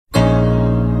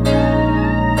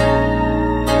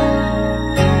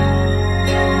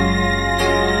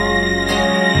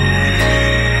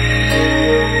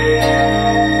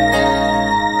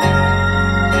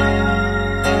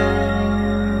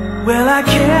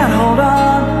can't hold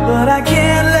on, but I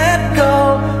can't let go.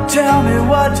 Tell me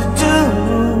what to do,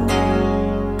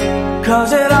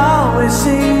 'cause it always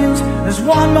seems there's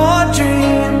one more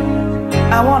dream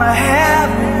I wanna have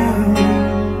with you.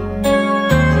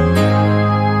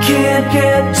 Can't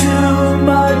get too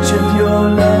much of your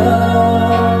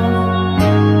love.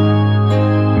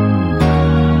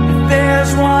 If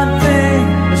there's one thing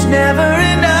that's never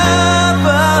enough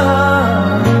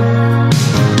of,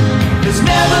 there's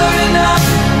never enough,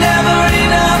 never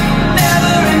enough,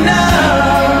 never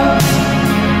enough.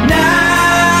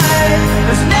 Night,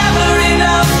 there's never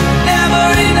enough, never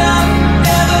enough,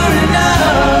 never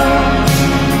enough.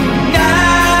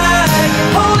 Night,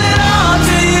 holding on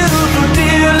to you for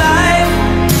dear life,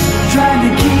 trying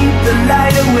to keep the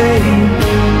light away.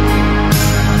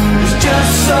 There's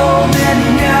just so many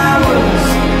hours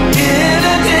in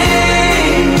a day,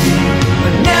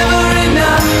 but never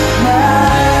enough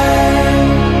night.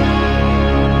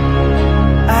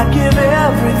 I'd give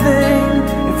everything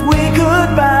if we could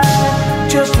buy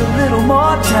just a little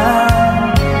more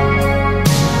time,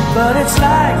 but it's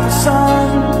like the sun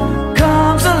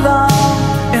comes along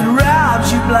and robs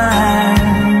you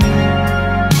blind.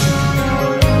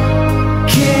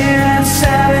 Can't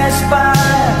satisfy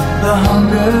the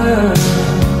hunger.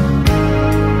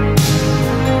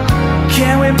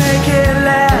 Can we make it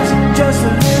last just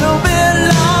a little bit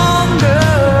longer?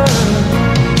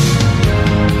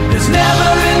 There's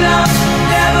never enough,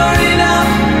 never enough,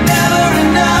 never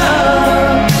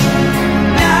enough.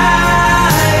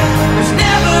 Night, there's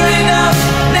never enough,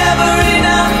 never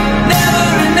enough, never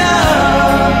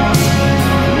enough.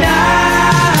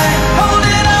 Night,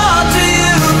 holding on to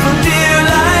you for dear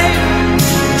life,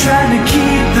 trying to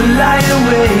keep the light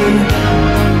away.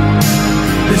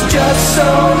 There's just so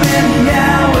many hours